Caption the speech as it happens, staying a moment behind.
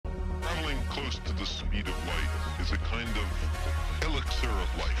close to the speed of light is a kind of elixir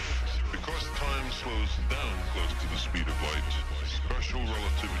of life. Because time slows down close to the speed of light, special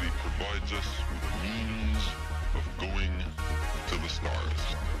relativity provides us with a means of going to the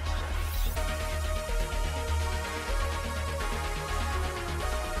stars.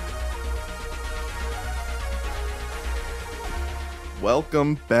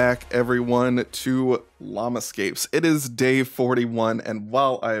 Welcome back, everyone, to Llamascapes. It is day 41, and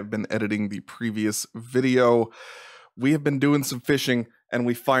while I have been editing the previous video, we have been doing some fishing, and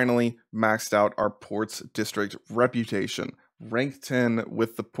we finally maxed out our Ports District reputation. Rank 10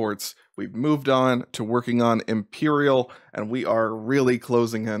 with the ports. We've moved on to working on Imperial, and we are really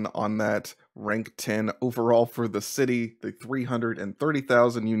closing in on that rank 10 overall for the city, the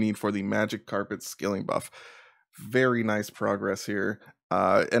 330,000 you need for the Magic Carpet scaling buff. Very nice progress here.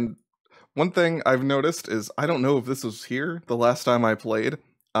 And one thing I've noticed is, I don't know if this was here the last time I played,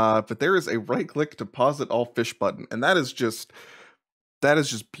 but there is a right-click deposit all fish button, and that is just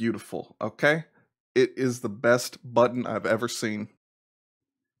beautiful, okay? It is the best button I've ever seen.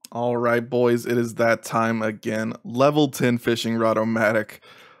 All right, boys, it is that time again. Level 10 fishing rod-o-matic.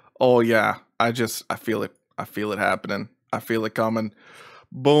 Oh yeah, I feel it. I feel it happening. I feel it coming.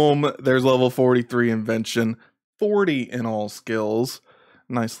 Boom, there's level 43 invention. 40 in all skills.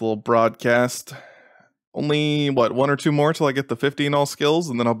 Nice little broadcast. Only, what, one or two more till I get the 50 in all skills,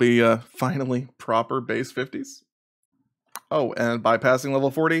 and then I'll be finally proper base 50s. Oh, and bypassing level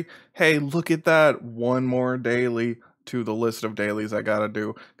 40, hey, look at that. One more daily to the list of dailies I gotta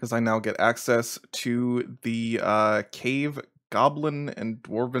do, because I now get access to the cave goblin and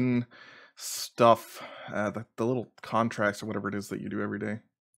dwarven stuff. The little contracts or whatever it is that you do every day.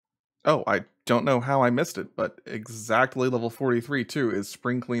 Oh, I don't know how I missed it, but exactly level 43 too is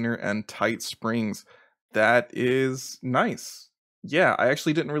Spring Cleaner and Tight Springs. That is nice. Yeah, I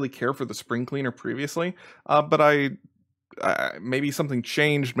actually didn't really care for the Spring Cleaner previously, but I maybe something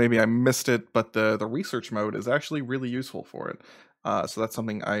changed, maybe I missed it, but the research mode is actually really useful for it. So that's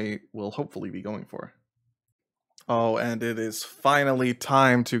something I will hopefully be going for. Oh, and it is finally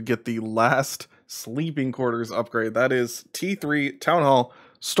time to get the last sleeping quarters upgrade. That is T3 Town Hall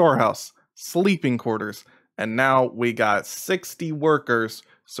Storehouse, sleeping quarters, and now we got 60 workers,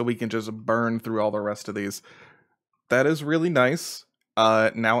 so we can just burn through all the rest of these. That is really nice.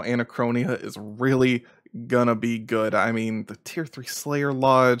 Now Anachronia is really gonna be good. I mean, the tier 3 Slayer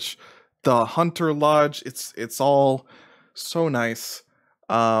Lodge, the Hunter Lodge, it's all so nice.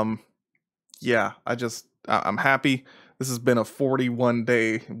 Yeah, I'm happy. This has been a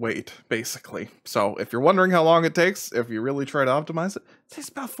 41-day wait, basically. So if you're wondering how long it takes, if you really try to optimize it, it takes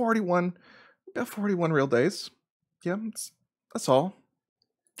about 41 real days. Yeah, that's all.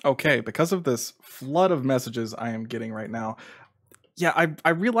 Okay, because of this flood of messages I am getting right now, yeah, I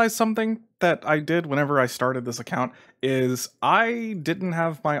realized something that I did whenever I started this account is I didn't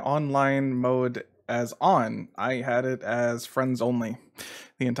have my online mode as on. I had it as friends only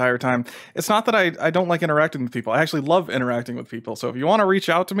the entire time. It's not that I don't like interacting with people. I actually love interacting with people. So if you want to reach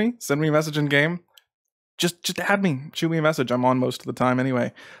out to me, send me a message in game, just add me, shoot me a message. I'm on most of the time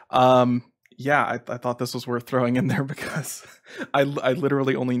anyway. Yeah, I thought this was worth throwing in there because I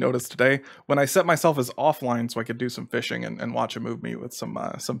literally only noticed today when I set myself as offline so I could do some fishing and watch a movie with some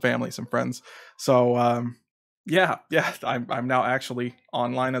family, some friends. So yeah, I'm now actually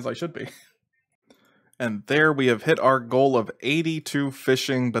online as I should be. And there we have hit our goal of 82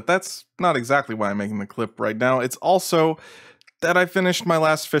 fishing, but that's not exactly why I'm making the clip right now. It's also that I finished my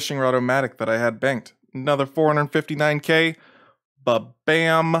last fishing rod-o-matic that I had banked. Another 459k,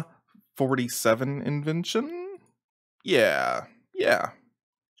 ba-bam, 47 invention? Yeah,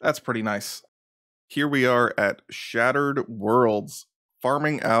 that's pretty nice. Here we are at Shattered Worlds,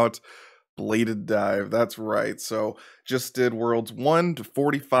 farming out Bladed Dive, that's right. So just did worlds 1 to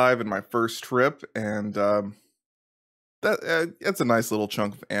 45 in my first trip, and it's a nice little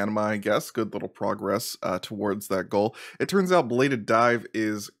chunk of anima, I guess. Good little progress towards that goal. It turns out Bladed Dive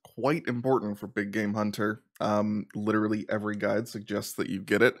is quite important for Big Game Hunter. Literally every guide suggests that you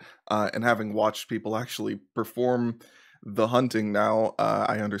get it, and having watched people actually perform the hunting now,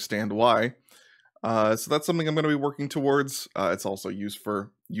 I understand why. So that's something I'm going to be working towards. It's also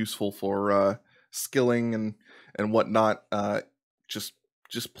useful for skilling and whatnot. Just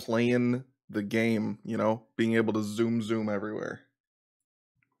playing the game, you know, being able to zoom everywhere.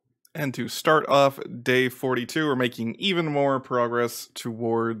 And to start off day 42, we're making even more progress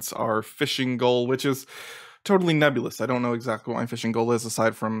towards our fishing goal, which is totally nebulous. I don't know exactly what my fishing goal is,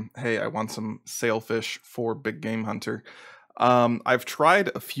 aside from, hey, I want some sailfish for Big Game Hunter. I've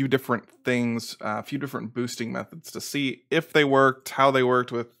tried a few different things, a few different boosting methods to see if they worked, how they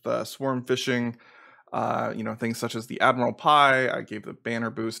worked with swarm fishing. Things such as the Admiral Pie. I gave the banner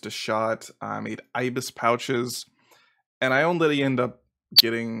boost a shot. I made ibis pouches, and I only end up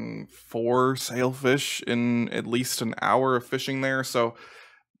getting 4 sailfish in at least an hour of fishing there. So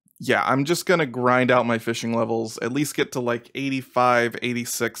yeah, I'm just gonna grind out my fishing levels, at least get to like 85,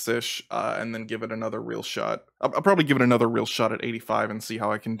 86-ish, and then give it another real shot. I'll probably give it another real shot at 85 and see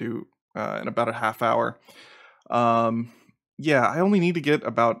how I can do in about a half hour. Yeah, I only need to get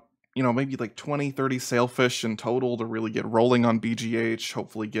about, maybe like 20, 30 sailfish in total to really get rolling on BGH,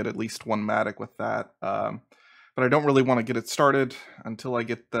 hopefully get at least one matic with that. But I don't really want to get it started until I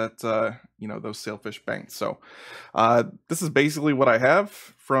get that, those sailfish banked. So this is basically what I have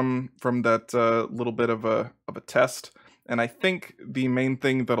from that little bit of a test. And I think the main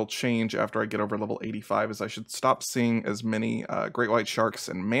thing that'll change after I get over level 85 is I should stop seeing as many great white sharks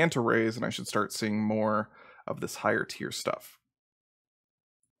and manta rays, and I should start seeing more of this higher tier stuff.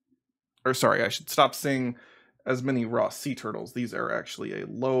 Or sorry, I should stop seeing as many raw sea turtles. These are actually a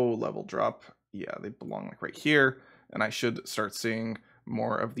low level drop. Yeah, they belong like right here. And I should start seeing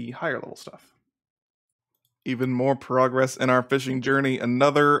more of the higher level stuff. Even more progress in our fishing journey.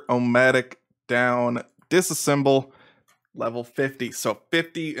 Another Omatic down. Disassemble. Level 50. So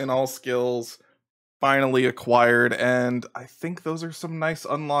 50 in all skills. Finally acquired. And I think those are some nice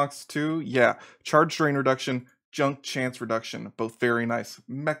unlocks too. Yeah. Charge drain reduction. Junk chance reduction. Both very nice.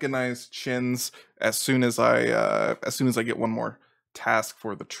 Mechanized chins. As soon as I get one more task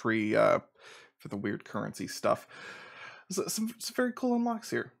for the tree, for the weird currency stuff. Some very cool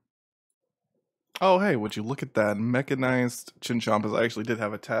unlocks here. Oh, hey, would you look at that? Mechanized Chinchompas. I actually did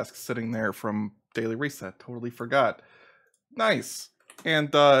have a task sitting there from Daily Reset. Totally forgot. Nice.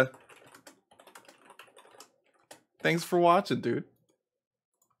 And, thanks for watching, dude.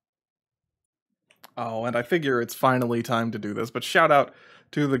 Oh, and I figure it's finally time to do this, but shout out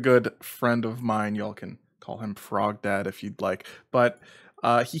to the good friend of mine. Y'all can call him Frog Dad if you'd like. But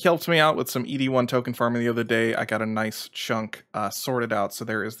he helped me out with some ED1 token farming the other day. I got a nice chunk sorted out. So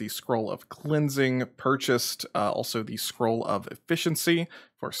there is the Scroll of Cleansing purchased, also the Scroll of Efficiency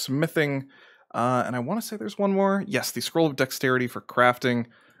for smithing. And I want to say there's one more. Yes, the Scroll of Dexterity for crafting.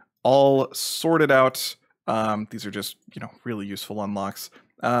 All sorted out. These are just, really useful unlocks.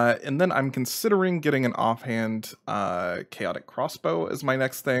 And then I'm considering getting an offhand chaotic crossbow as my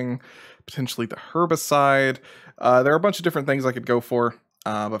next thing. Potentially the herbicide. There are a bunch of different things I could go for.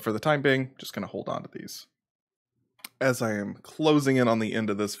 But for the time being, just going to hold on to these. As I am closing in on the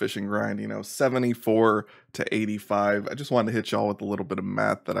end of this fishing grind, 74 to 85, I just wanted to hit y'all with a little bit of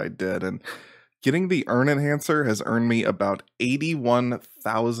math that I did. And getting the Earn Enhancer has earned me about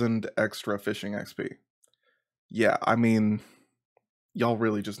 81,000 extra fishing XP. Yeah, I mean, y'all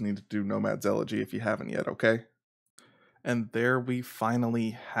really just need to do Nomad's Elegy if you haven't yet, okay? And there we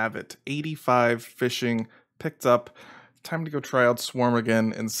finally have it. 85 fishing picked up. Time to go try out Swarm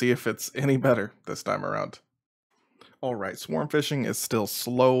again and see if it's any better this time around. Alright, Swarm fishing is still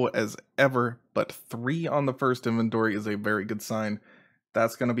slow as ever, but 3 on the first inventory is a very good sign.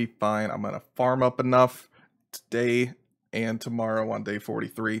 That's going to be fine. I'm going to farm up enough today and tomorrow on day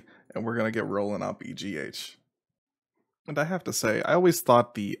 43, and we're going to get rolling up EGH. And I have to say, I always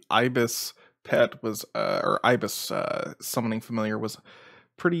thought the Ibis pet was, or Ibis summoning familiar was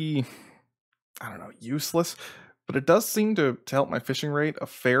pretty, useless. But it does seem to help my fishing rate a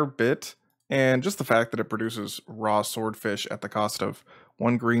fair bit. And just the fact that it produces raw swordfish at the cost of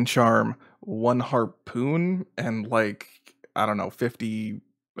 1 green charm, 1 harpoon, and 50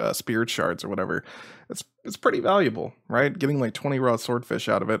 spirit shards or whatever. It's pretty valuable, right? Getting 20 raw swordfish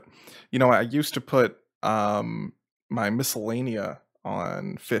out of it. I used to put my miscellanea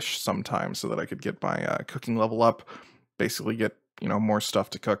on fish sometimes so that I could get my cooking level up, basically get, more stuff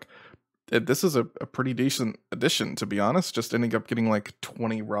to cook. This is a pretty decent addition, to be honest. Just ending up getting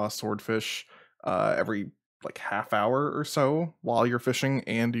 20 raw swordfish every half hour or so while you're fishing,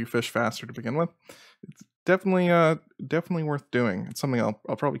 and you fish faster to begin with. It's definitely worth doing. It's something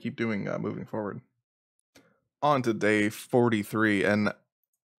I'll probably keep doing moving forward. On to day 43, and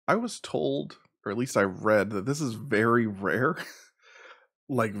I was told, or at least I read, that this is very rare.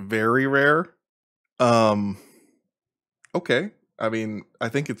 Very rare. Okay. I mean, I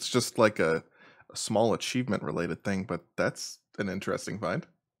think it's just a small achievement related thing, but that's an interesting find.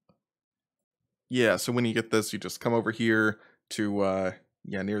 Yeah, so when you get this, you just come over here to,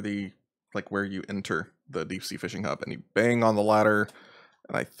 near the, where you enter the deep sea fishing hub, and you bang on the ladder,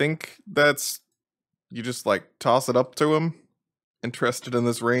 and I think that's, you just, toss it up to him. Interested in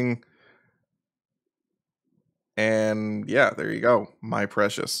this ring? And yeah, there you go. My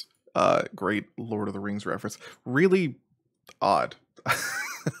precious. Great Lord of the Rings reference. Really odd.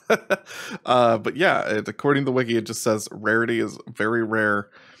 But yeah, according to the wiki, it just says rarity is very rare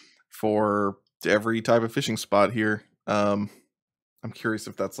for every type of fishing spot here. I'm curious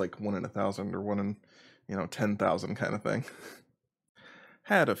if that's like 1 in 1,000 or 1 in 10,000 kind of thing.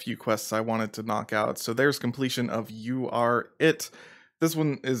 Had a few quests I wanted to knock out, so there's completion of You Are It. This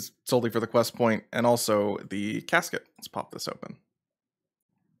one is solely for the quest point and also the casket. Let's pop this open.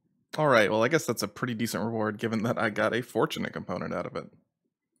 Alright, well I guess that's a pretty decent reward given that I got a fortunate component out of it.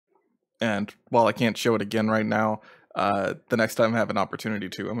 And while I can't show it again right now, the next time I have an opportunity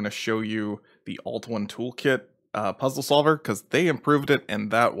to, I'm going to show you the Alt1 Toolkit puzzle solver, because they improved it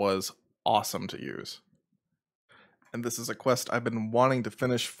and that was awesome to use. And this is a quest I've been wanting to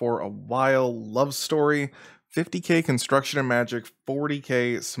finish for a while. Love story, 50k construction and magic,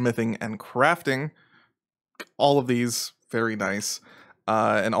 40k smithing and crafting. All of these, very nice.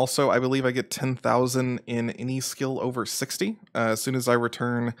 And also, I believe I get 10,000 in any skill over 60 as soon as I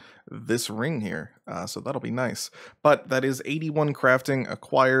return this ring here. So that'll be nice. But that is 81 crafting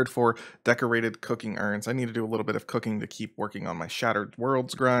acquired for decorated cooking urns. I need to do a little bit of cooking to keep working on my Shattered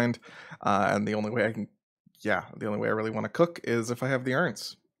Worlds grind. And the only way I really want to cook is if I have the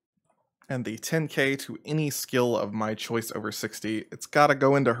urns. And the 10k to any skill of my choice over 60, it's got to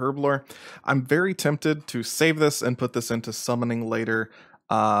go into Herblore. I'm very tempted to save this and put this into summoning later,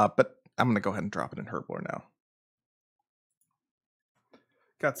 but I'm going to go ahead and drop it in Herblore now.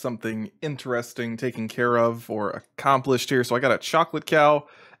 Got something interesting taken care of or accomplished here. So I got a chocolate cow,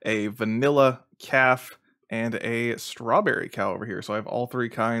 a vanilla calf, and a strawberry cow over here. So I have all 3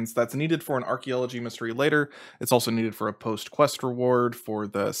 kinds. That's needed for an archaeology mystery later. It's also needed for a post-quest reward for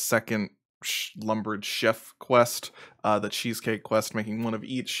the second Lumbridge chef quest. The cheesecake quest, making 1 of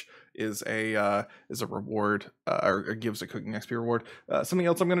each, is a reward, or gives a cooking XP reward. Something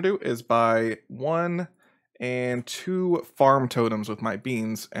else I'm going to do is buy 1 and 2 farm totems with my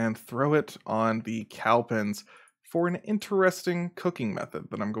beans and throw it on the cow pens for an interesting cooking method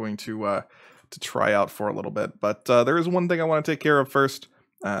that I'm going to try out for a little bit. But there is one thing I want to take care of first,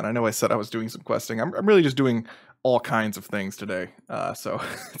 and I know I said I was doing some questing. I'm really just doing all kinds of things today, so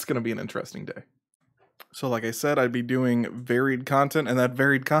it's going to be an interesting day. So like I said, I'd be doing varied content, and that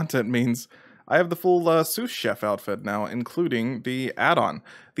varied content means I have the full sous chef outfit now, including the add-on.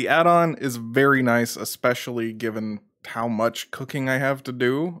 The add-on is very nice, especially given how much cooking I have to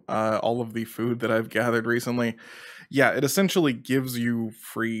do, all of the food that I've gathered recently. Yeah, it essentially gives you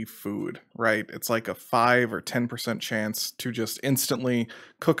free food, right? It's like a 5 or 10% chance to just instantly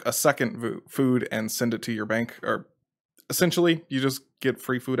cook a second food and send it to your bank, or essentially you just get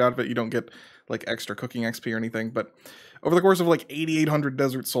free food out of it. You don't get like extra cooking XP or anything, but over the course of like 8,800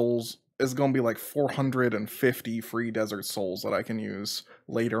 desert souls is going to be like 450 free desert souls that I can use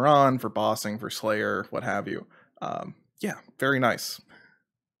later on for bossing, for Slayer, what have you. Yeah, very nice.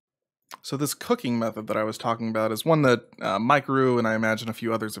 So this cooking method that I was talking about is one that Micro and I imagine a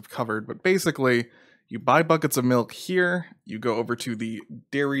few others have covered, but basically you buy buckets of milk here, you go over to the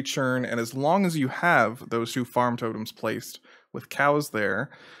dairy churn, and as long as you have those 2 farm totems placed with cows there,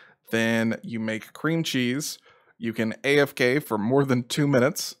 then you make cream cheese. You can AFK for more than 2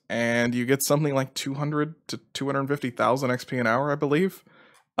 minutes, and you get something like 200 to 250,000 XP an hour, I believe.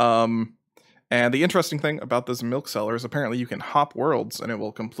 And the interesting thing about this milk seller is apparently you can hop worlds and it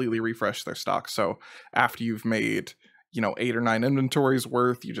will completely refresh their stock. So after you've made, 8 or 9 inventories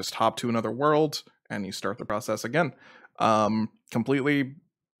worth, you just hop to another world and you start the process again. Completely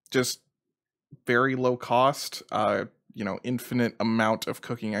just very low cost, infinite amount of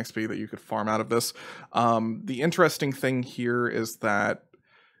cooking XP that you could farm out of this. The interesting thing here is that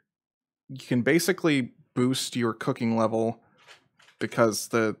you can basically boost your cooking level because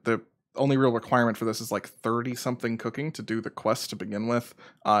the only real requirement for this is like 30-something cooking to do the quest to begin with,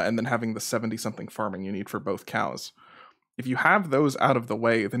 and then having the 70-something farming you need for both cows. If you have those out of the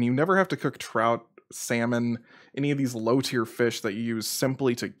way, then you never have to cook trout, salmon, any of these low-tier fish that you use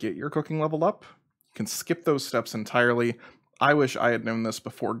simply to get your cooking level up. You can skip those steps entirely. I wish I had known this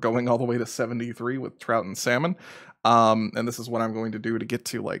before going all the way to 73 with trout and salmon. And this is what I'm going to do to get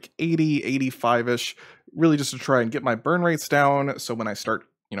to like 80, 85-ish, really just to try and get my burn rates down, so when I start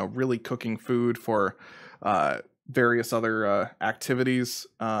really cooking food for various other activities,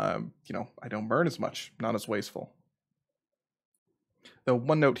 I don't burn as much, not as wasteful. The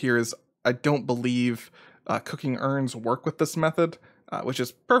one note here is I don't believe cooking urns work with this method, which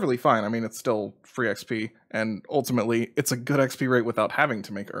is perfectly fine. I mean, it's still free XP, and ultimately it's a good XP rate without having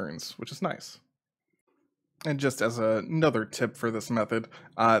to make urns, which is nice. And just as another tip for this method,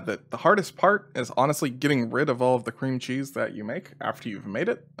 that the hardest part is honestly getting rid of all of the cream cheese that you make after you've made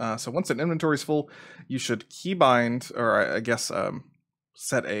it. So once an inventory is full, you should keybind, or I guess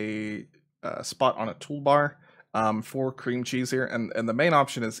set a spot on a toolbar for cream cheese here. And the main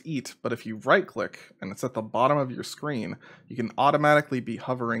option is eat, but if you right click and it's at the bottom of your screen, you can automatically be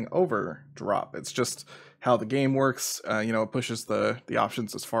hovering over drop. It's just how the game works. You know, it pushes the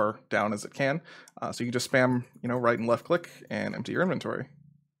options as far down as it can. So you can just spam, you know, right and left click and empty your inventory.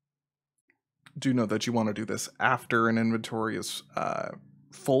 Do note that you want to do this after an inventory is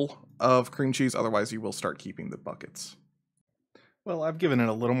full of cream cheese, otherwise you will start keeping the buckets. Well, I've given it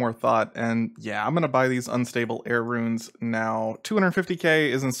a little more thought, and yeah, I'm going to buy these unstable air runes now. 250k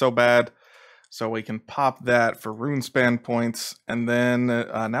isn't so bad, so we can pop that for rune span points, and then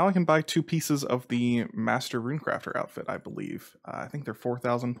now I can buy 2 pieces of the Master Runecrafter outfit, I believe. I think they're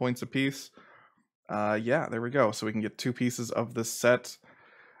 4,000 points apiece. Yeah, there we go. So we can get 2 pieces of this set.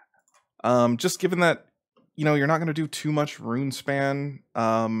 Just given that, you know, you're not going to do too much rune span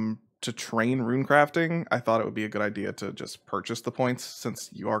to train rune crafting, I thought it would be a good idea to just purchase the points,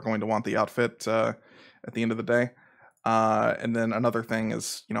 since you are going to want the outfit at the end of the day. And then another thing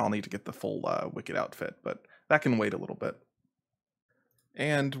is, you know, I'll need to get the full Wicked outfit, but that can wait a little bit.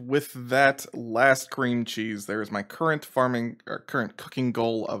 And with that last cream cheese, there's my current current cooking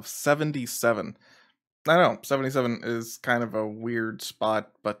goal of 77. I know, 77 is kind of a weird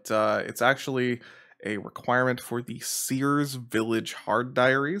spot, but it's actually a requirement for the Sears Village Hard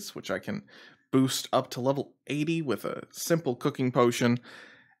Diaries, which I can boost up to level 80 with a simple cooking potion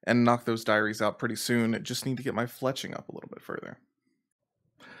and knock those diaries out pretty soon. I just need to get my fletching up a little bit further.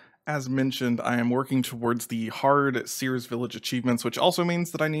 As mentioned, I am working towards the hard Sears Village achievements, which also means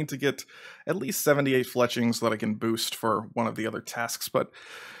that I need to get at least 78 fletching so that I can boost for one of the other tasks, but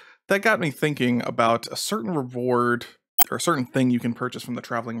that got me thinking about a certain reward, or a certain thing you can purchase from the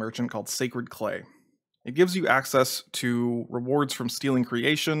traveling merchant called Sacred Clay. It gives you access to rewards from stealing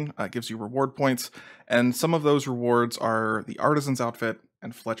creation, gives you reward points, and some of those rewards are the Artisan's outfit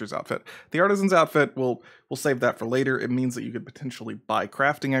and Fletcher's outfit. The Artisan's outfit, we'll save that for later. It means that you could potentially buy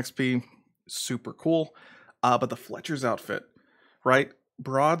crafting XP. Super cool. But the Fletcher's outfit, right?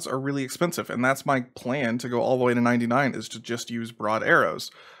 Broads are really expensive, and that's my plan to go all the way to 99, is to just use broad arrows.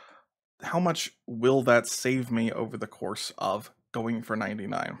 How much will that save me over the course of going for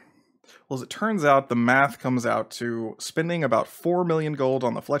 99? Well, as it turns out, the math comes out to spending about 4 million gold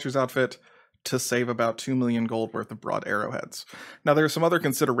on the Fletcher's outfit to save about 2 million gold worth of broad arrowheads. Now, there are some other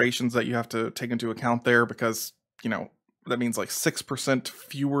considerations that you have to take into account there, because, you know, that means like 6%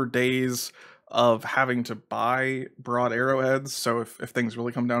 fewer days of having to buy broad arrowheads. So if things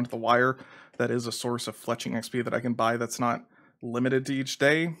really come down to the wire, that is a source of fletching XP that I can buy that's not limited to each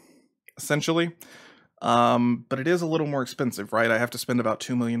day, essentially. But it is a little more expensive, right? I have to spend about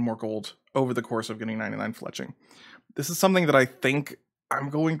 2 million more gold over the course of getting 99 fletching. This is something that I think I'm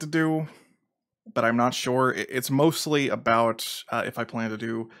going to do, but I'm not sure. It's mostly about if I plan to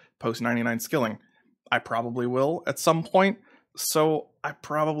do post 99 skilling. I probably will at some point, so I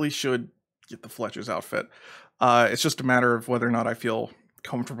probably should get the Fletcher's outfit. It's just a matter of whether or not I feel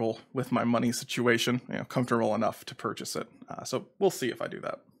comfortable with my money situation, you know, comfortable enough to purchase it. So we'll see if I do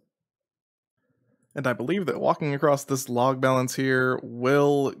that. And I believe that walking across this log balance here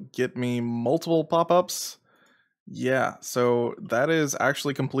will get me multiple pop-ups. Yeah, so that is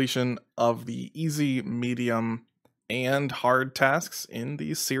actually completion of the easy, medium, and hard tasks in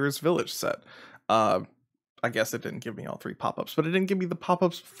the Sears Village set. I guess it didn't give me all 3 pop-ups, but it didn't give me the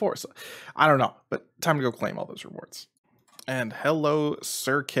pop-ups before, so I don't know. But time to go claim all those rewards. And hello,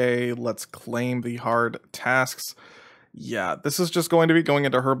 Sir K, let's claim the hard tasks. Yeah, this is just going to be going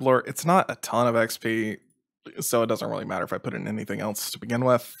into Herblore. It's not a ton of XP, so it doesn't really matter if I put in anything else to begin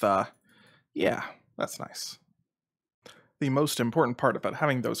with. Yeah, that's nice. The most important part about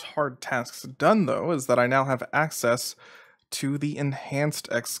having those hard tasks done, though, is that I now have access to the Enhanced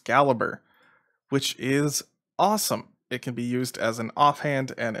Excalibur, which is awesome. It can be used as an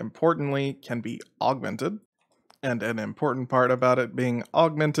offhand and, importantly, can be augmented. And an important part about it being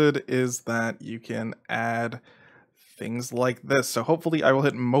augmented is that you can add things like this. So hopefully I will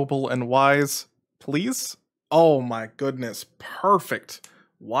hit mobile and wise, please. Oh my goodness, perfect.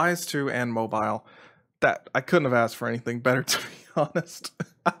 Wise 2 and mobile. That, I couldn't have asked for anything better, to be honest.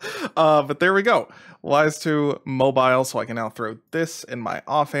 But there we go. Wise 2 mobile, so I can now throw this in my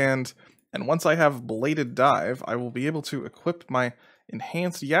offhand. And once I have Bladed Dive, I will be able to equip my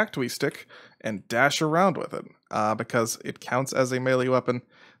enhanced Yaktui stick and dash around with it, because it counts as a melee weapon.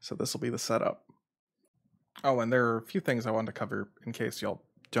 So this will be the setup. Oh, and there are a few things I wanted to cover in case y'all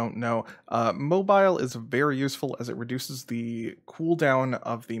don't know, mobile is very useful as it reduces the cooldown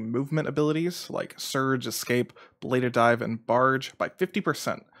of the movement abilities like surge, escape, bladed dive, and barge by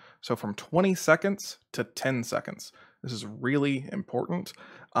 50%. So from 20 seconds to 10 seconds. This is really important.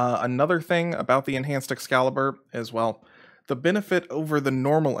 Another thing about the enhanced Excalibur as well, the benefit over the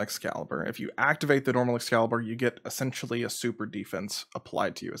normal Excalibur. If you activate the normal Excalibur, you get essentially a super defense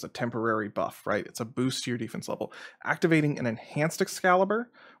applied to you as a temporary buff, right? It's a boost to your defense level. Activating an enhanced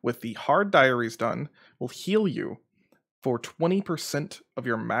Excalibur with the hard diaries done will heal you for 20% of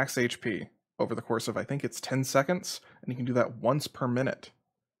your max HP over the course of, I think it's 10 seconds, and you can do that once per minute.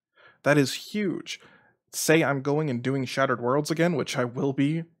 That is huge. Say I'm going and doing Shattered Worlds again, which I will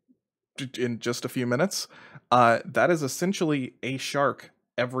be in just a few minutes. That is essentially a shark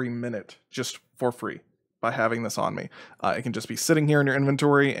every minute just for free by having this on me. It can just be sitting here in your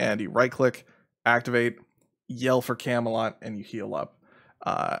inventory, and you right click, activate, yell for Camelot, and you heal up.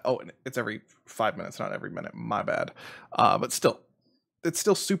 Oh, it's every 5 minutes, not every minute. My bad. But still, it's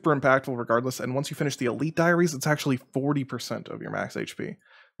still super impactful regardless. And once you finish the Elite Diaries, it's actually 40% of your max HP,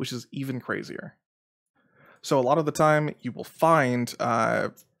 which is even crazier. So a lot of the time you will find,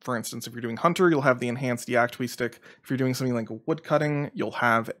 for instance, if you're doing Hunter, you'll have the enhanced Yaktui stick. If you're doing something like wood cutting, you'll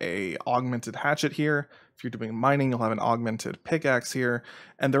have a augmented hatchet here. If you're doing mining, you'll have an augmented pickaxe here.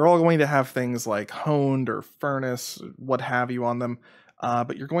 And they're all going to have things like honed or furnace, what have you on them.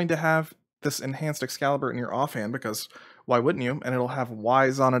 But you're going to have this enhanced Excalibur in your offhand because why wouldn't you? And it'll have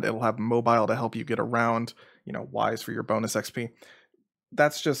Wise on it. It'll have mobile to help you get around, Wise for your bonus XP.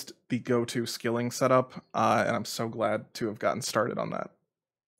 That's just the go-to skilling setup, and I'm so glad to have gotten started on that.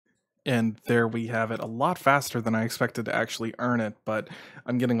 And there we have it, a lot faster than I expected to actually earn it, but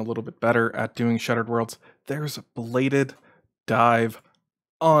I'm getting a little bit better at doing Shattered Worlds. There's Bladed Dive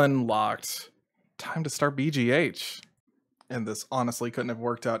unlocked. Time to start BGH. And this honestly couldn't have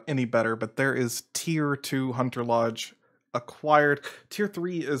worked out any better, but there is Tier 2 Hunter Lodge acquired. Tier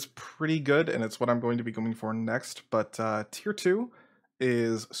 3 is pretty good, and it's what I'm going to be going for next, but Tier 2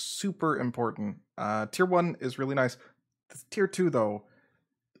 is super important. Tier 1 is really nice. Tier 2, though,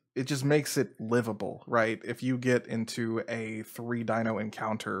 it just makes it livable, right? If you get into a 3 dino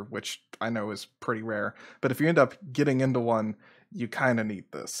encounter, which I know is pretty rare, but if you end up getting into one, you kind of need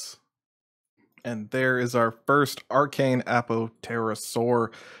this. And there is our first Arcane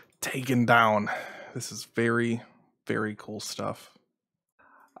Apoterasaur taken down. This is very, very cool stuff.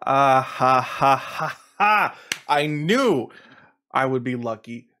 Ha ha ha ha! I knew I would be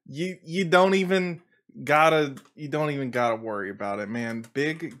lucky. You don't even gotta worry about it, man.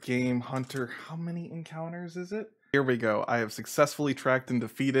 Big Game Hunter. How many encounters is it? Here we go. I have successfully tracked and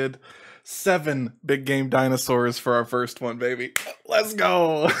defeated 7 big game dinosaurs for our first one, baby. Let's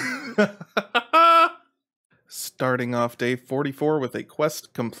go. Starting off day 44 with a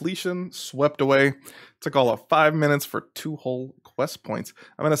quest completion, swept away. Took all of 5 minutes for 2 whole quest points.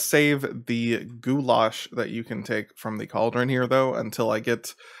 I'm going to save the goulash that you can take from the cauldron here, though, until I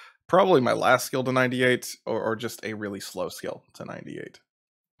get probably my last skill to 98, or just a really slow skill to 98.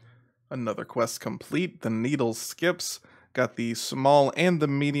 Another quest complete, the needle skips. Got the small and the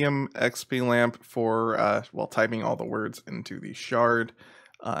medium XP lamp for, typing all the words into the shard.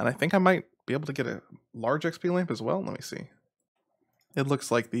 And I think I might be able to get a large XP lamp as well. Let me see. It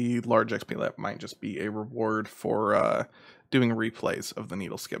looks like the large XP lamp might just be a reward for doing replays of the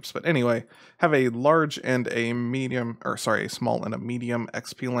needle skips. But anyway, have a large and a medium, a small and a medium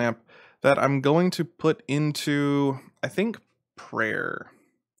XP lamp that I'm going to put into, I think, prayer.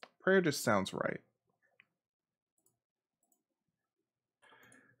 Prayer just sounds right.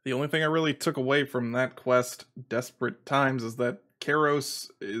 The only thing I really took away from that quest, Desperate Times, is that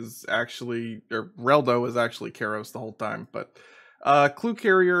Karos is actually, or Reldo is actually Karos the whole time, but Clue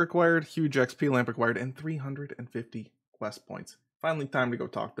Carrier acquired, huge XP lamp acquired, and 350 quest points. Finally time to go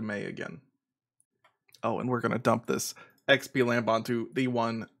talk to May again. Oh, and we're going to dump this XP lamp onto the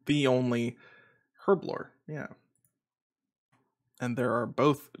one, the only Herblore. Yeah. And there are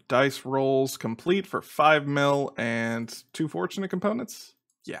both dice rolls complete for 5 mil and 2 fortunate components.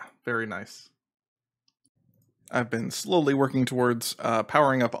 Yeah, very nice. I've been slowly working towards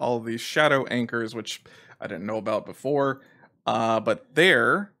powering up all of these shadow anchors, which I didn't know about before. But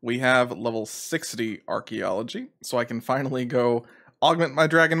there we have level 60 archaeology, so I can finally go augment my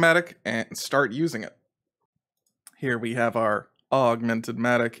Dragonmatic and start using it. Here we have our augmented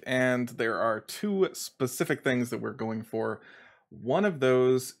Matic, and there are 2 specific things that we're going for. One of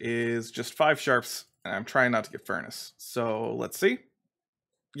those is just 5 sharps, and I'm trying not to get furnace. So let's see.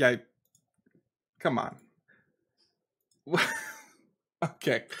 Yeah, come on.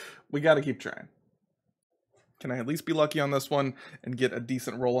 Okay, we gotta keep trying. Can I at least be lucky on this one and get a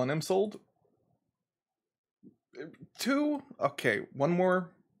decent roll on Imsold? 2? Okay, one more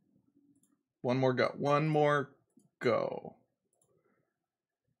go. One more go.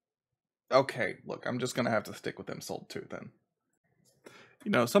 Okay, look, I'm just gonna have to stick with Imsold 2 then.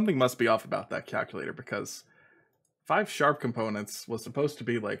 You know, something must be off about that calculator, because 5 sharp components was supposed to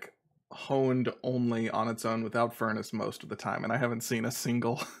be like honed only on its own without furnace most of the time, and I haven't seen a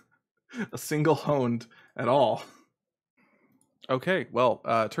single a single honed at all. Okay, well,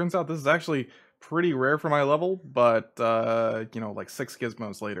 turns out this is actually pretty rare for my level, but you know, like 6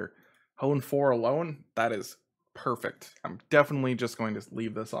 gizmos later, hone 4 alone, that is perfect. I'm definitely just going to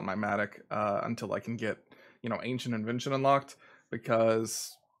leave this on my Matic until I can get, you know, Ancient Invention unlocked,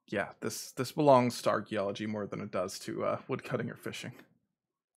 because yeah, this belongs to archaeology more than it does to woodcutting or fishing.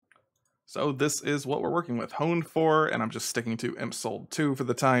 So this is what we're working with, honed 4, and I'm just sticking to Imsold 2 for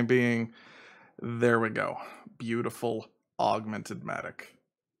the time being. There we go. Beautiful augmented Matic.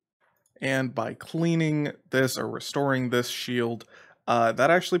 And by cleaning this or restoring this shield,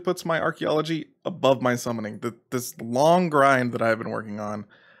 that actually puts my archaeology above my summoning. This long grind that I've been working on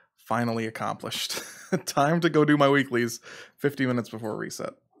finally accomplished. Time to go do my weeklies 50 minutes before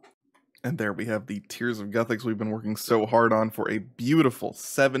reset. And there we have the Tears of Guthix we've been working so hard on for a beautiful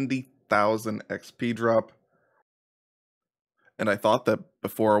 70,000 XP drop. And I thought that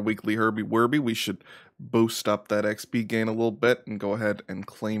before our weekly Herbie Werby, we should boost up that XP gain a little bit and go ahead and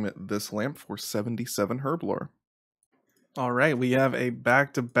claim this lamp for 77 Herblore. All right, we have a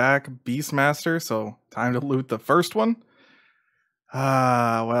back-to-back Beastmaster, so time to loot the first one.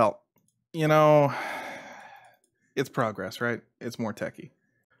 Well, you know, it's progress, right? It's more techie.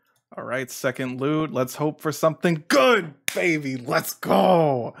 All right, second loot. Let's hope for something good, baby. Let's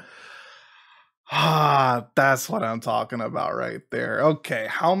go. That's what I'm talking about right there. Okay,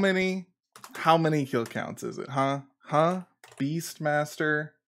 how many kill counts is it, huh? Beastmaster,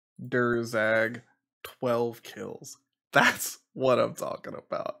 Durzag, 12 kills. That's what I'm talking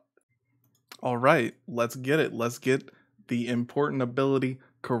about. All right, let's get it. Let's get the important ability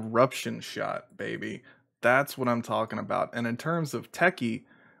Corruption Shot, baby. That's what I'm talking about. And in terms of techie,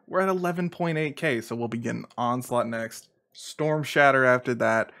 we're at 11.8k, so we'll be getting Onslaught next, Storm Shatter after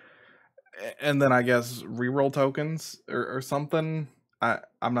that, and then I guess reroll tokens or something.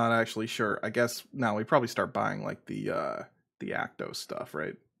 I'm not actually sure. I guess now we probably start buying like the Acto stuff,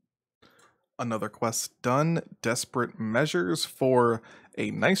 right? Another quest done. Desperate Measures for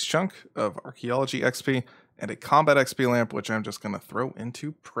a nice chunk of Archaeology XP and a Combat XP lamp, which I'm just gonna throw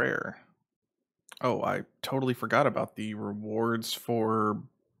into prayer. Oh, I totally forgot about the rewards for,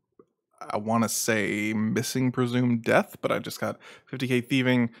 I want to say, Missing Presumed Death, but I just got 50k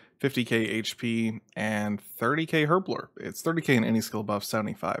Thieving, 50k HP, and 30k Herblore. It's 30k in any skill above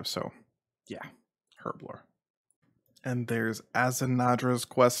 75, so yeah, Herblore. And there's Azanadra's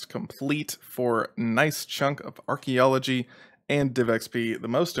quest complete for a nice chunk of Archaeology and Div XP. The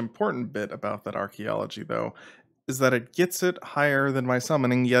most important bit about that Archaeology, though, is that it gets it higher than my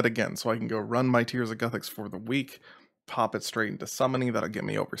summoning yet again, so I can go run my Tears of Guthix for the week, pop it straight into summoning. That'll get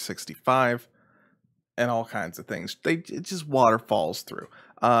me over 65, and all kinds of things. It just waterfalls through.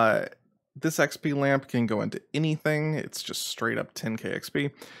 This XP lamp can go into anything. It's just straight up 10k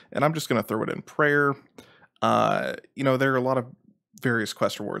XP, and I'm just going to throw it in prayer. You know, there are a lot of various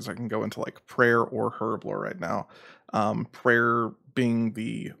quest rewards. I can go into like prayer or Herblore right now. Prayer being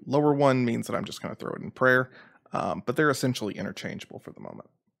the lower one means that I'm just going to throw it in prayer, but they're essentially interchangeable for the moment.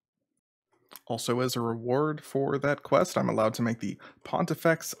 Also, as a reward for that quest, I'm allowed to make the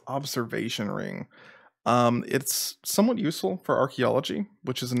Pontifex Observation Ring. It's somewhat useful for archaeology,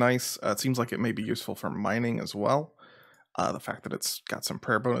 which is nice. It seems like it may be useful for mining as well. The fact that it's got some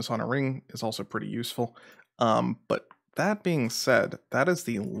prayer bonus on a ring is also pretty useful. But that being said, that is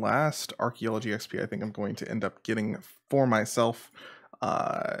the last archaeology XP I think I'm going to end up getting for myself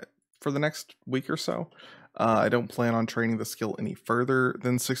for the next week or so. I don't plan on training the skill any further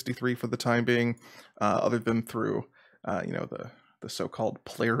than 63 for the time being, other than through, you know, the so-called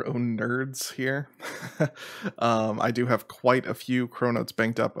player-owned nerds here. I do have quite a few Chronotes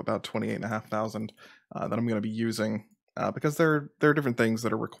banked up, about 28,500, that I'm going to be using, because there are different things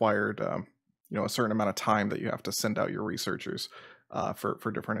that are required, you know, a certain amount of time that you have to send out your researchers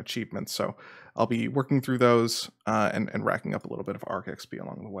for different achievements. So I'll be working through those and racking up a little bit of Arc XP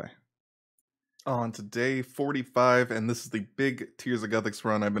along the way. On to day 45, and this is the big Tears of Guthix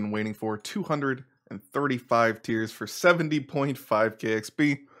run I've been waiting for. 235 tears for 70.5k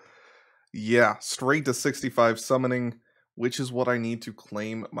XP. Yeah, straight to 65 summoning, which is what I need to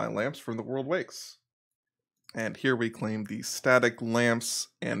claim my lamps from the World Wakes. And here we claim the static lamps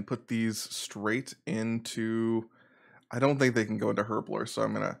and put these straight into... I don't think they can go into Herblore, so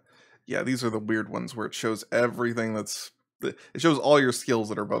I'm gonna... Yeah, these are the weird ones where it shows everything that's... It shows all your skills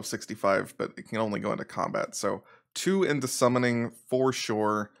that are above 65, but it can only go into combat. So 2 into summoning for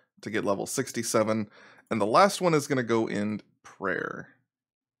sure to get level 67. And the last one is gonna go in prayer.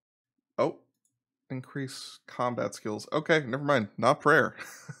 Oh, increase combat skills. Okay, never mind. Not prayer.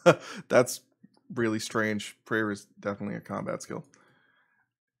 That's really strange. Prayer is definitely a combat skill.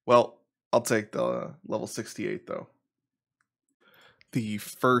 Well, I'll take the level 68 though. The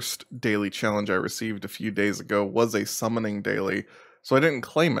first daily challenge I received a few days ago was a summoning daily, so I didn't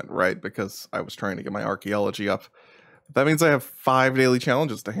claim it, right? Because I was trying to get my archaeology up. That means I have 5 daily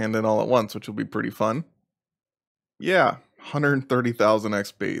challenges to hand in all at once, which will be pretty fun. Yeah, 130,000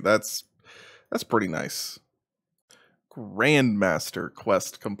 XP. That's pretty nice. Grandmaster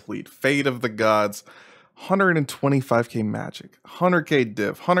quest complete. Fate of the Gods. 125k magic, 100k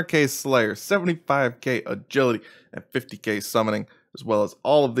div, 100k slayer, 75k agility, and 50k summoning, as well as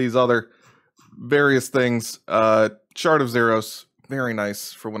all of these other various things. Shard of Zeros, very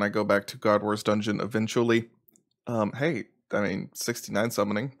nice for when I go back to God Wars Dungeon eventually. Hey, I mean, 69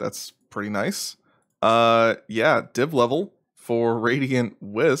 summoning, that's pretty nice. Yeah, div level for Radiant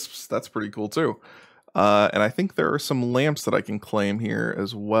Wisps, that's pretty cool too. And I think there are some lamps that I can claim here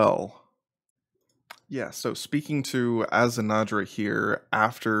as well. Yeah, so speaking to Azanadra here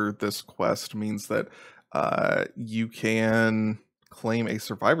after this quest means that you can claim a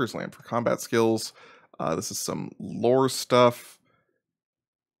Survivor's Lamp for combat skills. This is some lore stuff.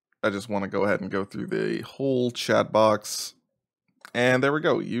 I just want to go ahead and go through the whole chat box. And there we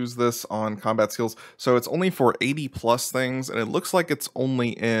go. Use this on combat skills. So it's only for 80 plus things, and it looks like it's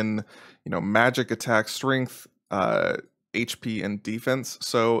only in, magic, attack, strength, HP, and defense.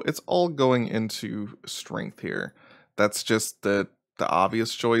 So it's all going into strength here. That's just the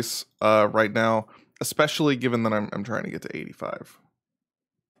obvious choice right now, especially given that I'm trying to get to 85.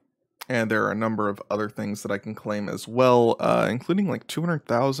 And there are a number of other things that I can claim as well, including like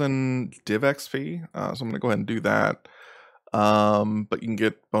 200,000 div XP. So I'm going to go ahead and do that. But you can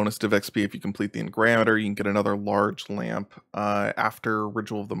get bonus div XP if you complete the engrameter. You can get another large lamp after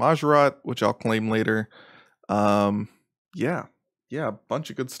Ritual of the Majorat, which I'll claim later. Yeah, a bunch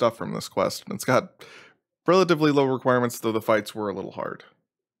of good stuff from this quest. And it's got relatively low requirements, though the fights were a little hard.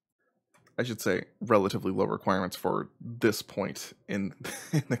 I should say relatively low requirements for this point in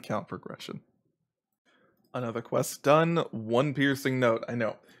the count progression. Another quest done. One piercing note. I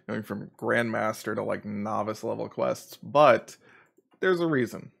know, going from Grandmaster to like novice level quests, but there's a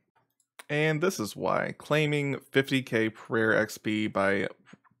reason. And this is why. Claiming 50k prayer XP by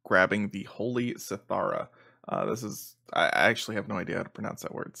grabbing the Holy Cithara. I actually have no idea how to pronounce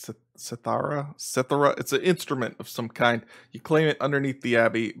that word. Cithara? It's an instrument of some kind. You claim it underneath the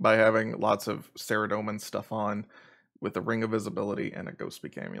abbey by having lots of Ceradoman stuff on with a Ring of Visibility and a Ghost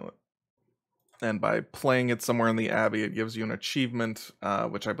Speak Amulet. And by playing it somewhere in the abbey, it gives you an achievement,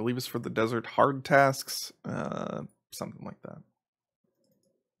 which I believe is for the desert hard tasks, something like that.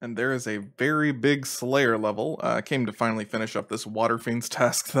 And there is a very big Slayer level. I came to finally finish up this Water Fiends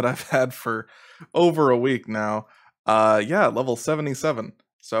task that I've had for over a week now. Yeah, level 77.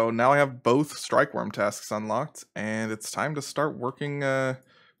 So now I have both Strikeworm tasks unlocked, and it's time to start working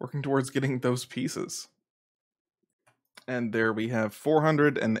towards getting those pieces. And there we have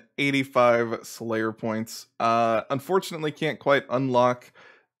 485 Slayer points. Unfortunately, can't quite unlock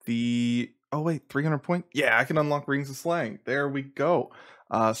the... Oh wait, 300 point? Yeah, I can unlock Rings of Slaying. There we go.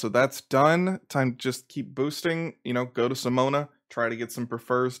 So that's done. Time to just keep boosting. Go to Simona, try to get some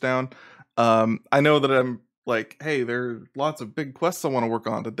prefers down. I know that I'm like, hey, there are lots of big quests I want to work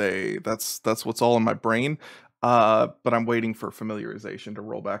on today. That's what's all in my brain. But I'm waiting for familiarization to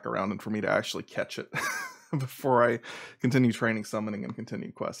roll back around and for me to actually catch it before I continue training summoning and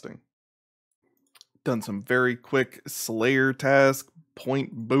continue questing. Done some very quick Slayer task,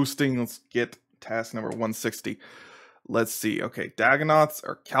 point boosting. Let's get task number 160. Let's see. Okay, Dagonauts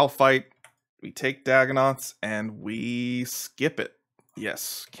or Calphite. We take Dagonauts and we skip it.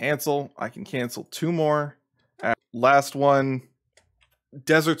 Yes, cancel. I can cancel 2 more. Last one,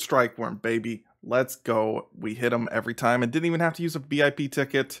 Desert Strikeworm, baby. Let's go. We hit them every time and didn't even have to use a VIP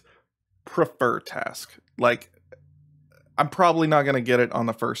ticket. Prefer task. Like, I'm probably not going to get it on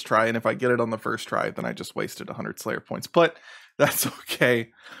the first try, and if I get it on the first try, then I just wasted 100 Slayer points, but that's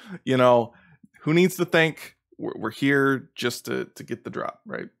okay. Who needs to think? We're here just to get the drop,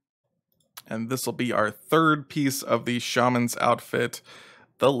 right? And this will be our third piece of the Shaman's outfit,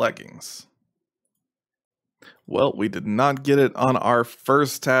 the leggings. Well, we did not get it on our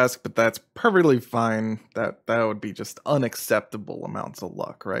first task, but that's perfectly fine. That would be just unacceptable amounts of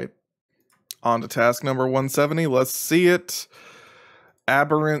luck, right? On to task number 170. Let's see it.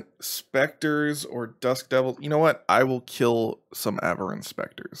 Aberrant specters or dusk devils. You know what? I will kill some aberrant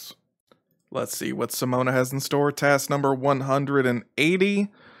specters. Let's see what Simona has in store. Task number 180.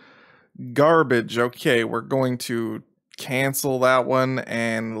 Garbage. Okay, we're going to cancel that one,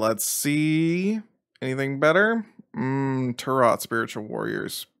 and let's see. Anything better? Turot Spiritual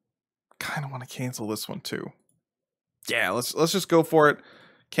Warriors. Kind of want to cancel this one too. Yeah, let's just go for it.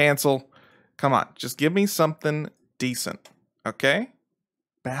 Cancel. Come on, just give me something decent, okay?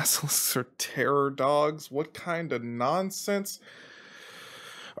 Basilisks are terror dogs. What kind of nonsense?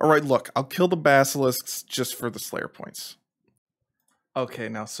 All right, look, I'll kill the basilisks just for the Slayer points. Okay,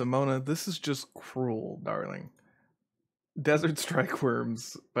 now Simona, this is just cruel, darling. Desert Strike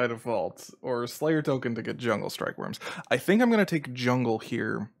Worms by default, or Slayer token to get Jungle Strike Worms. I think I'm going to take Jungle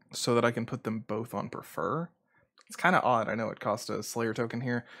here so that I can put them both on Prefer. It's kind of odd. I know it costs a Slayer token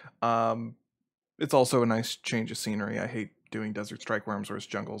here. It's also a nice change of scenery. I hate doing Desert Strike Worms where its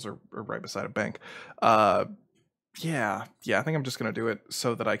jungles are right beside a bank. Yeah, I think I'm just going to do it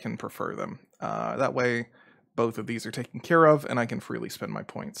so that I can prefer them. That way, both of these are taken care of, and I can freely spend my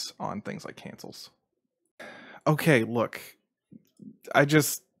points on things like cancels. Okay, look. I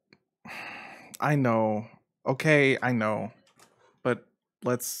know. Okay, I know. But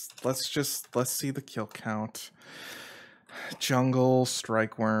let's see the kill count. Jungle,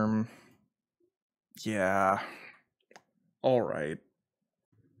 Strike Worm. Yeah. All right.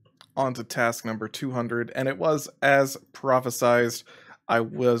 On to task number 200, and it was as prophesized. I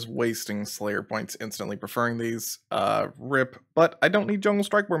was wasting Slayer points instantly preferring these. Rip, but I don't need Jungle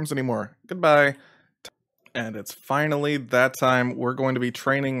Strike Worms anymore. Goodbye. And it's finally that time. We're going to be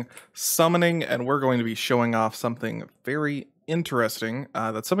training summoning, and we're going to be showing off something very interesting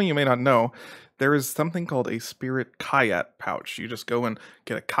that some of you may not know. There is something called a Spirit Kayat pouch. You just go and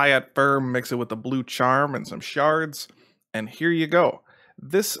get a Kayat fur, mix it with a blue charm and some shards, and here you go.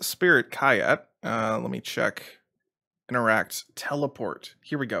 This Spirit Kayat, let me check. Interact, teleport.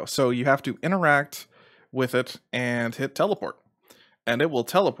 Here we go. So you have to interact with it and hit teleport. And it will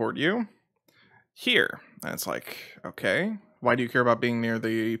teleport you here. And it's like, okay, why do you care about being near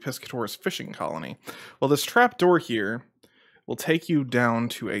the Piscator's fishing colony? Well, this trapdoor here will take you down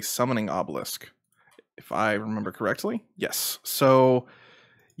to a summoning obelisk, if I remember correctly. Yes. So,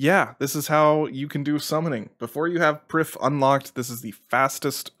 yeah, this is how you can do summoning. Before you have Prif unlocked, this is the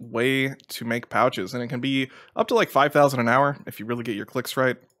fastest way to make pouches, and it can be up to like 5,000 an hour if you really get your clicks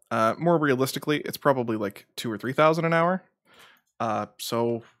right. More realistically, it's probably like 2,000 or 3,000 an hour.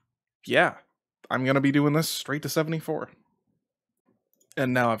 So, yeah. I'm going to be doing this straight to 74.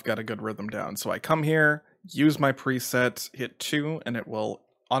 And now I've got a good rhythm down. So I come here, use my preset, hit 2, and it will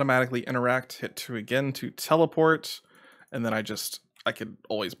automatically interact, hit 2 again to teleport, and then I could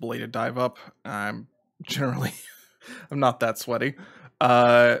always bladed dive up. I'm generally, I'm not that sweaty.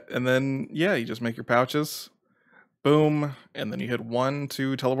 And then, yeah, you just make your pouches, boom, and then you hit 1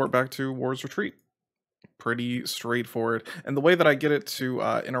 to teleport back to War's Retreat. Pretty straightforward. And the way that I get it to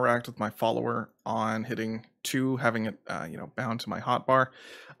interact with my follower on hitting 2, having it bound to my hotbar,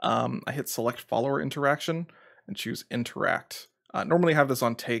 I hit select follower interaction and choose interact. Normally I have this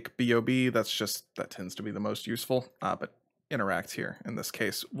on take BOB. That tends to be the most useful, but interact here in this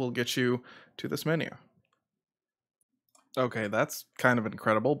case will get you to this menu. Okay, that's kind of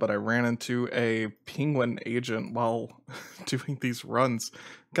incredible, but I ran into a penguin agent while doing these runs.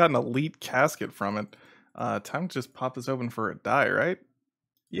 Got an elite casket from it. Time to just pop this open for a die, right?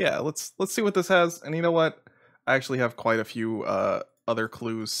 Yeah, let's see what this has. And you know what? I actually have quite a few other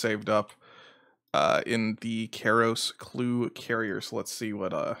clues saved up in the Karos clue carrier. So let's see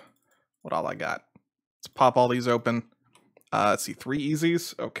what all I got. Let's pop all these open. Let's see, 3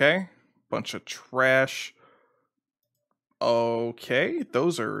 easies. Okay, bunch of trash. Okay,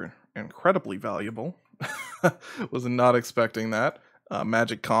 those are incredibly valuable. Was not expecting that.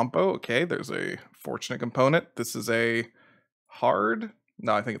 Magic combo. Okay, there's a fortunate component. This is a hard.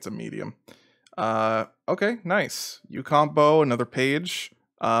 No, I think it's a medium. Okay, nice. You combo, another page.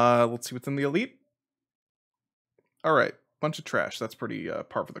 Let's see what's in the elite. All right, bunch of trash. That's pretty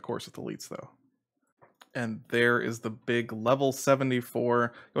par for the course with elites, though. And there is the big level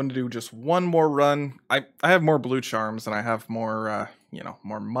 74. Going to do just one more run. I have more blue charms and I have more,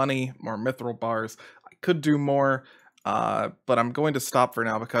 more money, more mithril bars. I could do more, but I'm going to stop for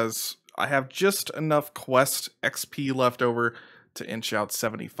now because I have just enough quest XP left over to inch out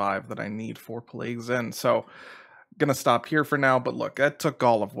 75 that I need for Plague's End. So, Gonna stop here for now, but look, that took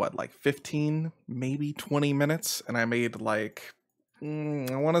all of what, like 15, maybe 20 minutes, and I made like,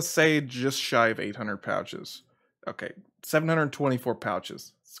 I want to say just shy of 800 pouches. Okay, 724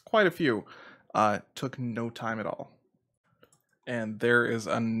 pouches. It's quite a few. Took no time at all. And there is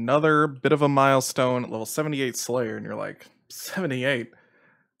another bit of a milestone, level 78 Slayer, and you're like, 78?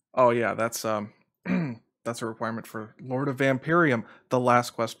 Oh yeah, that's that's a requirement for Lord of Vampirium, the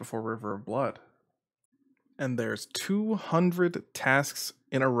last quest before River of Blood. And there's 200 tasks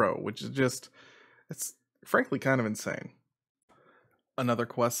in a row, which is just, it's frankly kind of insane. Another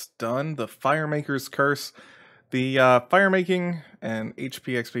quest done, the Firemaker's Curse. The firemaking and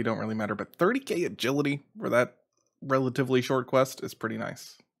HP XP don't really matter, but 30k agility for that relatively short quest is pretty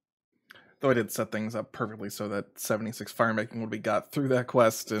nice. Though I did set things up perfectly so that 76 firemaking would be got through that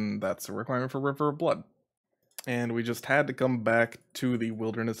quest, and that's a requirement for River of Blood. And we just had to come back to the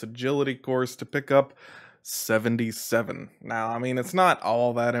Wilderness Agility course to pick up 77. Now, I mean, it's not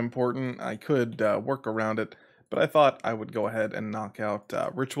all that important. I could work around it, but I thought I would go ahead and knock out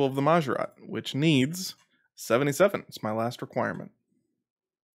Ritual of the Majorat, which needs 77. It's my last requirement.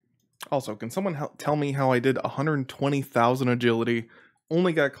 Also, can someone tell me how I did 120,000 agility,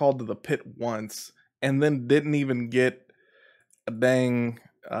 only got called to the pit once, and then didn't even get a dang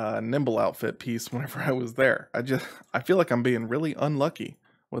nimble outfit piece whenever I was there? I feel like I'm being really unlucky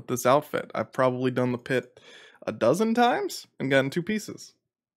with this outfit. I've probably done the pit a dozen times and gotten 2 pieces.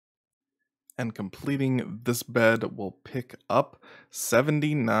 And completing this bed will pick up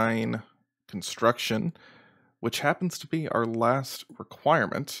 79 construction, which happens to be our last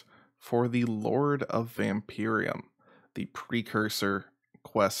requirement for the Lord of Vampirium, the precursor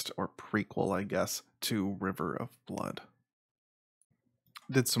quest, or prequel, I guess, to River of Blood.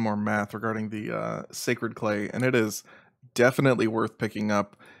 Did some more math regarding the Sacred Clay, and it is definitely worth picking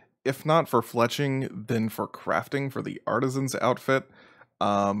up, if not for fletching, then for crafting for the Artisan's outfit.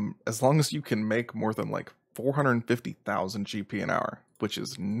 As long as you can make more than like 450,000 GP an hour, which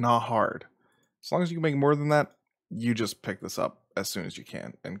is not hard. As long as you can make more than that, you just pick this up as soon as you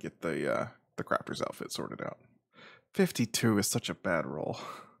can and get the crafter's outfit sorted out. 52 is such a bad roll.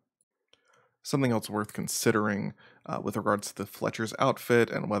 Something else worth considering with regards to the Fletcher's outfit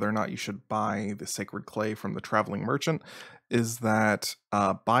and whether or not you should buy the Sacred Clay from the Traveling Merchant is that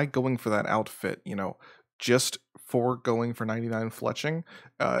by going for that outfit, just for going for 99 fletching,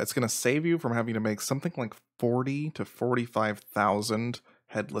 it's going to save you from having to make something like 40 to 45,000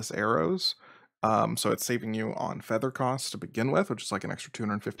 headless arrows. So it's saving you on feather costs to begin with, which is like an extra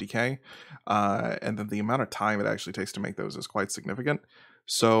 250k. And then the amount of time it actually takes to make those is quite significant.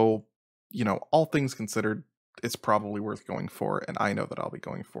 So, all things considered, it's probably worth going for, and I know that I'll be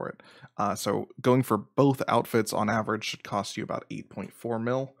going for it. So going for both outfits on average should cost you about 8.4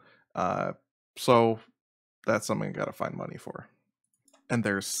 mil. So that's something I gotta find money for. And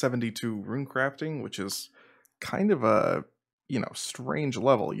there's 72 rune crafting, which is kind of a, strange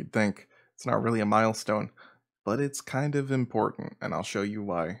level. You'd think it's not really a milestone, but it's kind of important, and I'll show you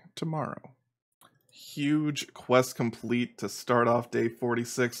why tomorrow. Huge quest complete to start off day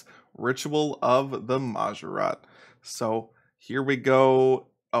 46, Ritual of the Majorat. So here we go.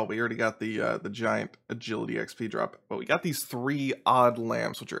 Oh, we already got the giant agility XP drop, but we got these 3 odd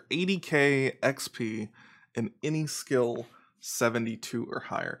lamps, which are 80k XP in any skill 72 or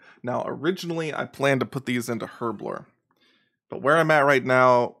higher. Now, originally I planned to put these into Herblore, but where I'm at right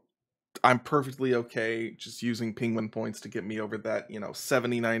now, I'm perfectly okay just using penguin points to get me over that,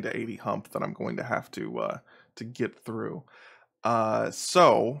 79 to 80 hump that I'm going to have to get through.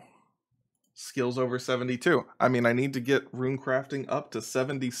 So skills over 72. I mean, I need to get rune crafting up to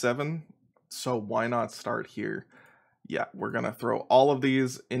 77, so why not start here? Yeah, we're gonna throw all of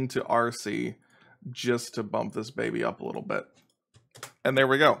these into RC just to bump this baby up a little bit. And there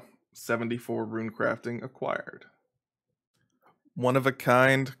we go. 74 rune crafting acquired.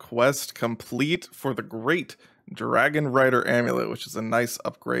 One-of-a-kind quest complete for the great Dragon Rider Amulet, which is a nice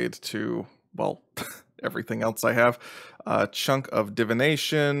upgrade to, well, everything else I have. A chunk of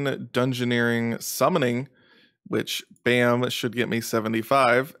Divination, Dungeoneering, Summoning, which, bam, should get me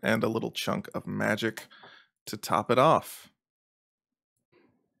 75, and a little chunk of Magic to top it off.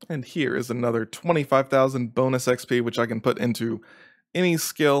 And here is another 25,000 bonus XP, which I can put into any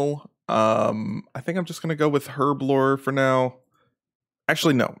skill. I think I'm just going to go with Herblore for now.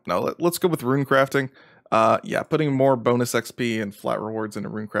 Actually, no, let's go with rune crafting. Yeah, putting more bonus XP and flat rewards into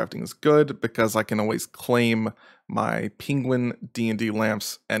rune crafting is good because I can always claim my penguin D&D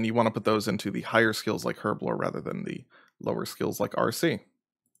lamps, and you want to put those into the higher skills like Herblore rather than the lower skills like RC.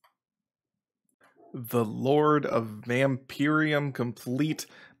 The Lord of Vampirium complete.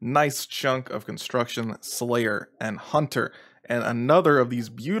 nice chunk of Construction, Slayer, and Hunter, and another of these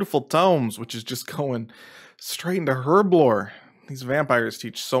beautiful tomes, which is just going straight into Herblore. These vampires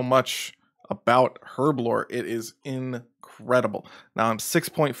teach so much about Herblore. It is incredible. Now I'm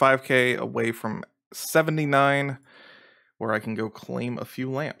 6.5k away from 79, where I can go claim a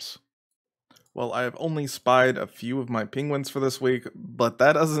few lamps. Well, I have only spied a few of my penguins for this week, but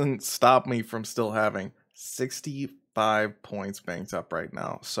that doesn't stop me from still having 65 points banked up right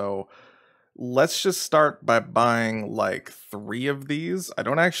now. So let's just start by buying like 3 of these. I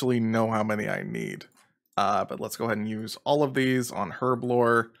don't actually know how many I need, but let's go ahead and use all of these on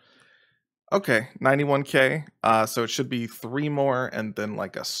Herblore. Okay, 91k, so it should be 3 more and then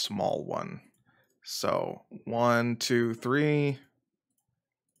like a small one. So 1, 2, 3...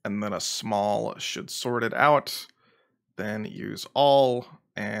 and then a small should sort it out. Then use all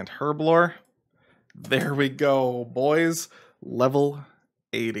and Herblore. There we go, boys. Level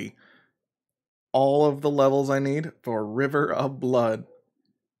 80. All of the levels I need for River of Blood.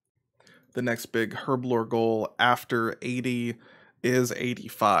 The next big Herblore goal after 80 is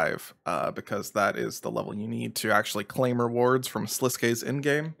 85, because that is the level you need to actually claim rewards from Sliske's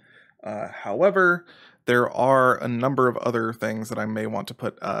in-game. However, there are a number of other things that I may want to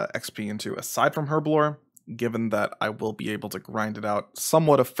put XP into aside from Herblore, given that I will be able to grind it out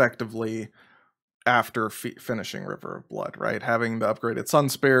somewhat effectively after finishing River of Blood, right? Having the upgraded Sun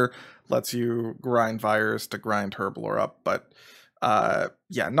Spear lets you grind Fires to grind Herblore up, but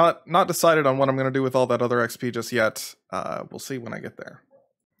yeah, not decided on what I'm going to do with all that other XP just yet. We'll see when I get there.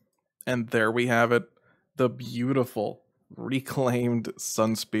 And there we have it, the beautiful reclaimed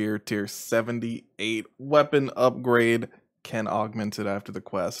Sun Spear tier 78 weapon upgrade. Can augment it after the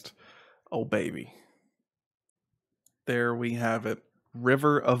quest. Oh baby. There we have it.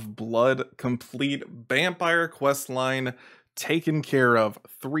 River of Blood complete, vampire quest line taken care of.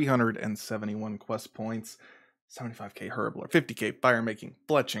 371 quest points, 75k Herblore, 50k fire making,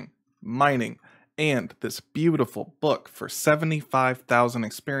 fletching, mining, and this beautiful book for 75,000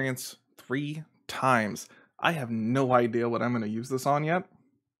 experience 3 times. I have no idea what I'm going to use this on yet.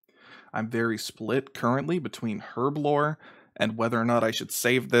 I'm very split currently between Herblore and whether or not I should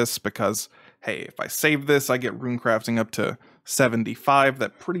save this, because, hey, if I save this, I get runecrafting up to 75.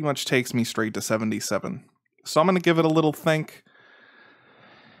 That pretty much takes me straight to 77. So I'm going to give it a little think.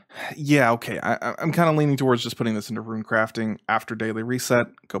 Yeah, okay, I'm kind of leaning towards just putting this into runecrafting after daily reset.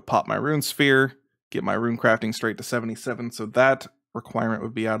 Go pop my rune sphere, get my runecrafting straight to 77, so that requirement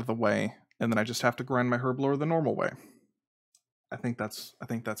would be out of the way. And then I just have to grind my Herblore the normal way. I think that's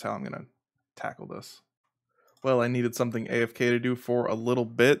how I'm gonna tackle this. Well, I needed something AFK to do for a little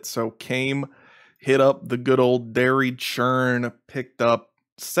bit, so came, hit up the good old dairy churn, picked up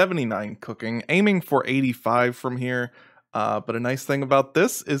 79 cooking, aiming for 85 from here. But a nice thing about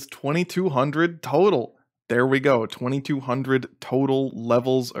this is 2,200 total. There we go, 2,200 total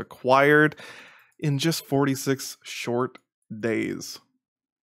levels acquired in just 46 short days.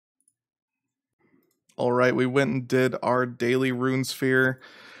 All right, we went and did our daily rune sphere,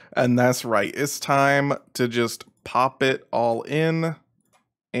 and that's right, it's time to just pop it all in,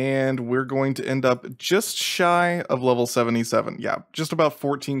 and we're going to end up just shy of level 77. Yeah, just about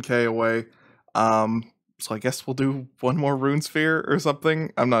 14k away. So I guess we'll do one more rune sphere or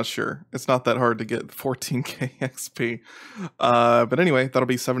something. I'm not sure. It's not that hard to get 14k XP. But anyway, that'll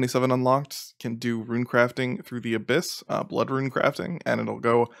be 77 unlocked. Can do rune crafting through the abyss, blood rune crafting, and it'll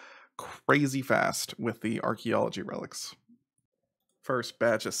go crazy fast with the archaeology relics. First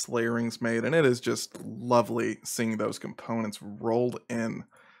batch of Slayer rings made, and it is just lovely seeing those components rolled in.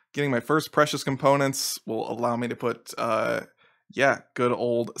 Getting my first precious components will allow me to put, yeah, good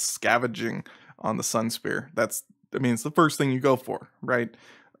old scavenging on the Sun Spear. It's the first thing you go for, right?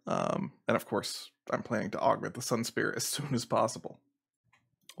 And of course, I'm planning to augment the Sun Spear as soon as possible.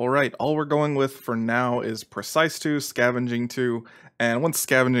 Alright, all we're going with for now is Precise 2, Scavenging 2, and once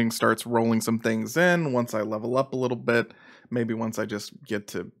Scavenging starts rolling some things in, once I level up a little bit, maybe once I just get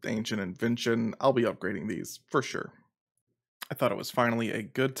to Ancient Invention, I'll be upgrading these, for sure. I thought it was finally a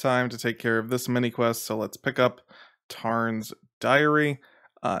good time to take care of this mini quest, so let's pick up Tarn's Diary,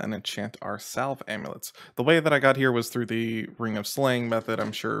 and enchant our salve amulets. The way that I got here was through the Ring of Slaying method.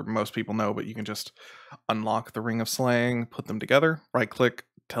 I'm sure most people know, but you can just unlock the Ring of Slaying, put them together, right click,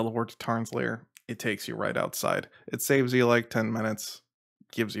 teleport to Tarn's lair. It takes you right outside. It saves you like 10 minutes,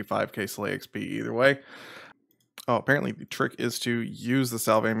 gives you 5k slay XP either way. Oh, apparently the trick is to use the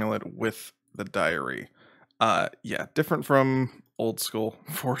salve amulet with the diary. Yeah, different from old school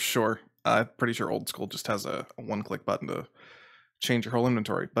for sure. I'm pretty sure old school just has a one-click button to change your whole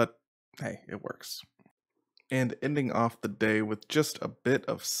inventory, but hey, it works. and ending off the day with just a bit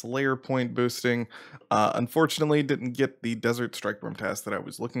of Slayer point boosting. Unfortunately, didn't get the Desert Strike Room task that I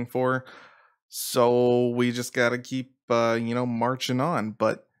was looking for, so we just gotta keep, marching on.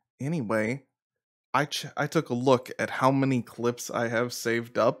 But anyway, I took a look at how many clips I have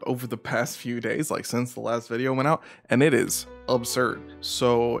saved up over the past few days, like since the last video went out, and it is absurd.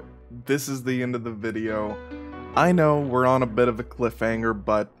 So this is the end of the video. I know we're on a bit of a cliffhanger,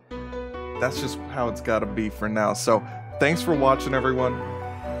 but that's just how it's gotta be for now. So thanks for watching, everyone,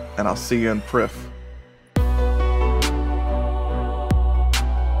 and I'll see you in Priv.